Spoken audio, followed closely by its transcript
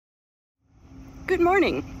Good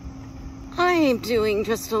morning. I'm doing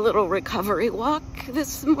just a little recovery walk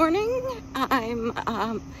this morning. I'm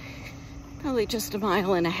probably just a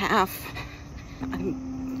mile and a half.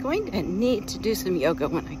 I'm going to need to do some yoga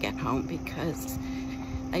when I get home because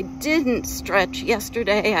I didn't stretch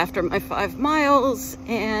yesterday after my 5 miles,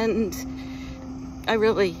 and I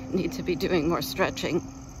really need to be doing more stretching.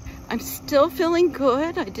 I'm still feeling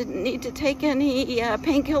good. I didn't need to take any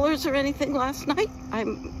painkillers or anything last night.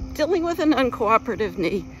 I'm dealing with an uncooperative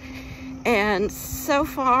knee, and so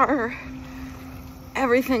far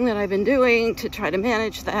everything that I've been doing to try to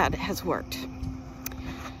manage that has worked.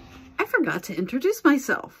 I forgot to introduce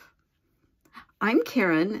myself. I'm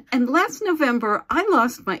Karen, and last November I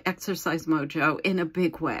lost my exercise mojo in a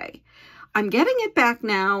big way. I'm getting it back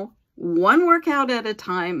now, one workout at a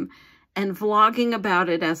time, and vlogging about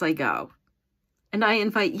it as I go. And I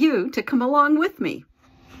invite you to come along with me.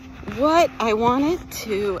 What I wanted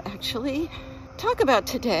to actually talk about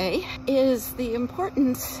today is the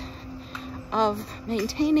importance of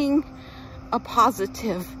maintaining a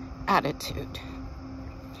positive attitude.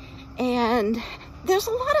 And there's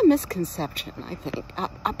a lot of misconception, I think,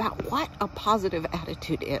 about what a positive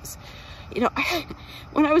attitude is. You know,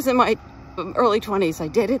 when I was in my early 20s, I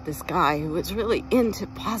dated this guy who was really into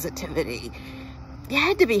positivity. You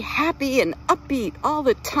had to be happy and upbeat all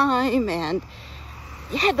the time, and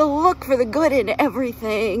you had to look for the good in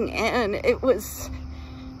everything, and it was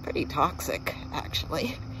pretty toxic,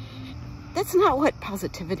 actually. That's not what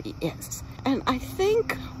positivity is. And I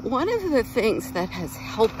think one of the things that has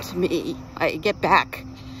helped me get back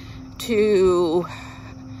to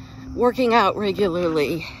working out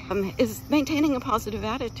regularly is maintaining a positive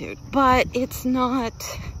attitude. But it's not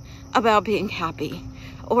about being happy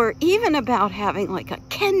or even about having like a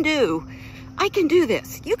can do. I can do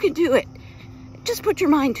this. You can do it. Just put your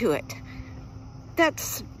mind to it.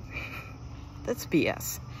 That's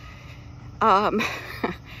BS.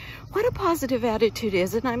 What a positive attitude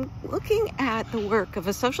is, and I'm looking at the work of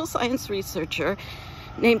a social science researcher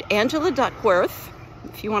named Angela Duckworth.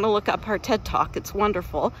 If you want to look up her TED Talk, it's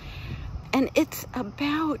wonderful. And it's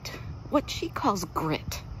about what she calls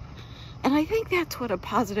grit. And I think that's what a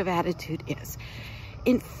positive attitude is.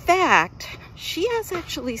 In fact, she has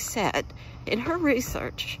actually said in her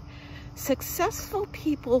research, successful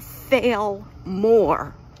people fail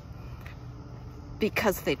more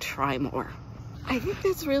because they try more. I think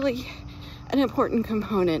that's really an important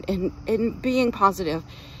component in being positive.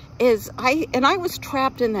 I was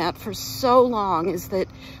trapped in that for so long, is that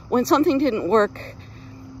when something didn't work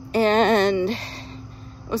and it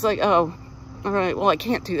was like, oh, all right, well, I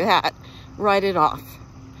can't do that, write it off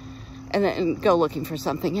and then go looking for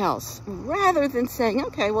something else, rather than saying,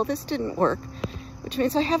 okay, well, this didn't work, which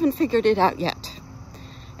means I haven't figured it out yet.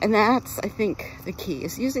 And that's, I think, the key,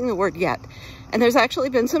 is using the word yet. And there's actually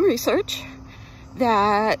been some research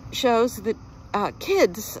that shows that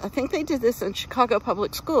kids, I think they did this in Chicago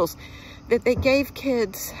public schools, that they gave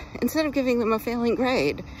kids, instead of giving them a failing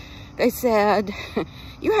grade, they said,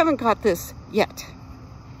 you haven't got this yet.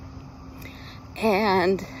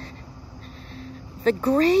 And the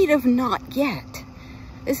grade of not yet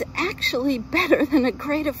is actually better than a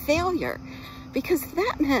grade of failure, because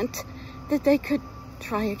that meant that they could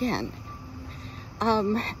try again.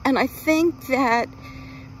 And I think that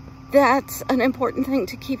that's an important thing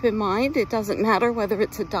to keep in mind. It doesn't matter whether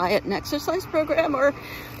it's a diet and exercise program or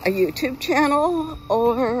a YouTube channel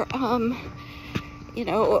or, you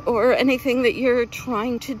know, or anything that you're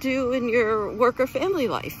trying to do in your work or family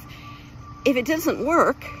life. If it doesn't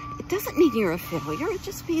work, it doesn't mean you're a failure. It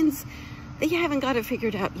just means that you haven't got it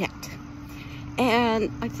figured out yet. And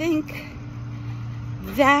I think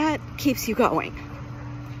that keeps you going.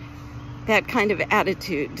 That kind of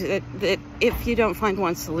attitude that if you don't find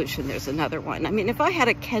one solution, there's another one. I mean, if I had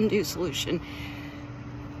a can-do solution,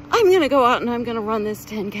 I'm going to go out and I'm going to run this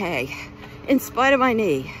 10K in spite of my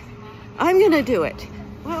knee. I'm going to do it.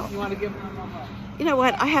 Well, you know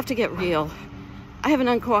what? I have to get real. I have an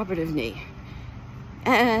uncooperative knee,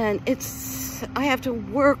 and I have to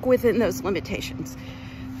work within those limitations.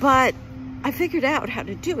 But I figured out how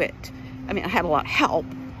to do it. I mean, I had a lot of help.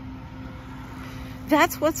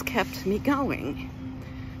 That's what's kept me going,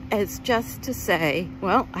 is just to say,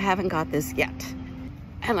 well, I haven't got this yet.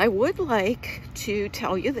 And I would like to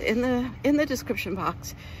tell you that in the description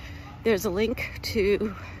box, there's a link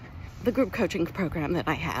to the group coaching program that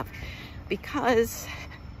I have, because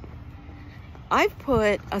I've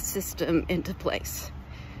put a system into place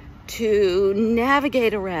to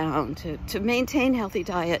navigate around, to maintain healthy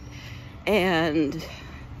diet and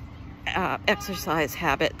exercise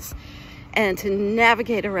habits, and to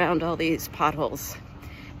navigate around all these potholes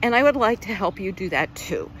And I would like to help you do that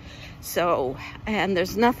too. So, and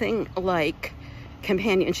there's nothing like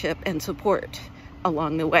companionship and support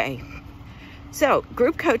along the way. So,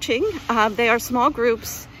 group coaching, they are small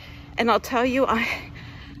groups, and I'll tell you,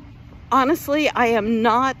 honestly, I am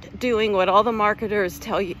not doing what all the marketers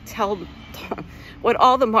what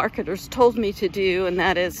all the marketers told me to do, and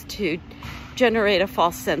that is to generate a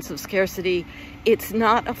false sense of scarcity. It's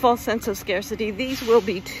not a false sense of scarcity. These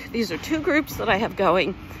are 2 groups that I have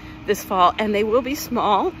going this fall, and they will be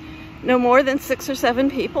small, no more than 6 or 7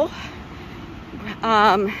 people.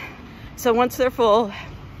 So once they're full,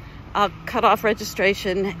 I'll cut off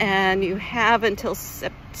registration, and you have until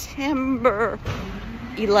September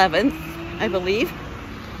 11th, I believe,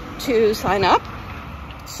 to sign up.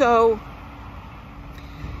 So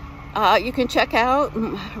you can check out,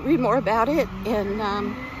 read more about it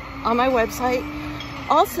on my website.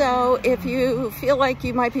 Also, if you feel like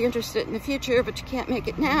you might be interested in the future, but you can't make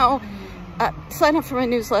it now, sign up for my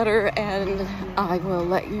newsletter, and I will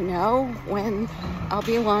let you know when I'll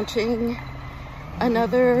be launching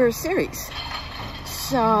another series.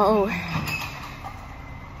 So,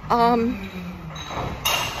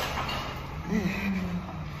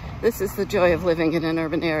 this is the joy of living in an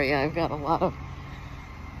urban area. I've got a lot of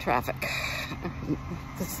traffic.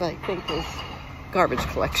 This, I think, is garbage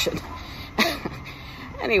collection.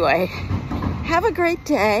 Anyway, have a great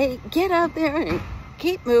day. Get out there and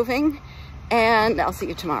keep moving, and I'll see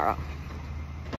you tomorrow.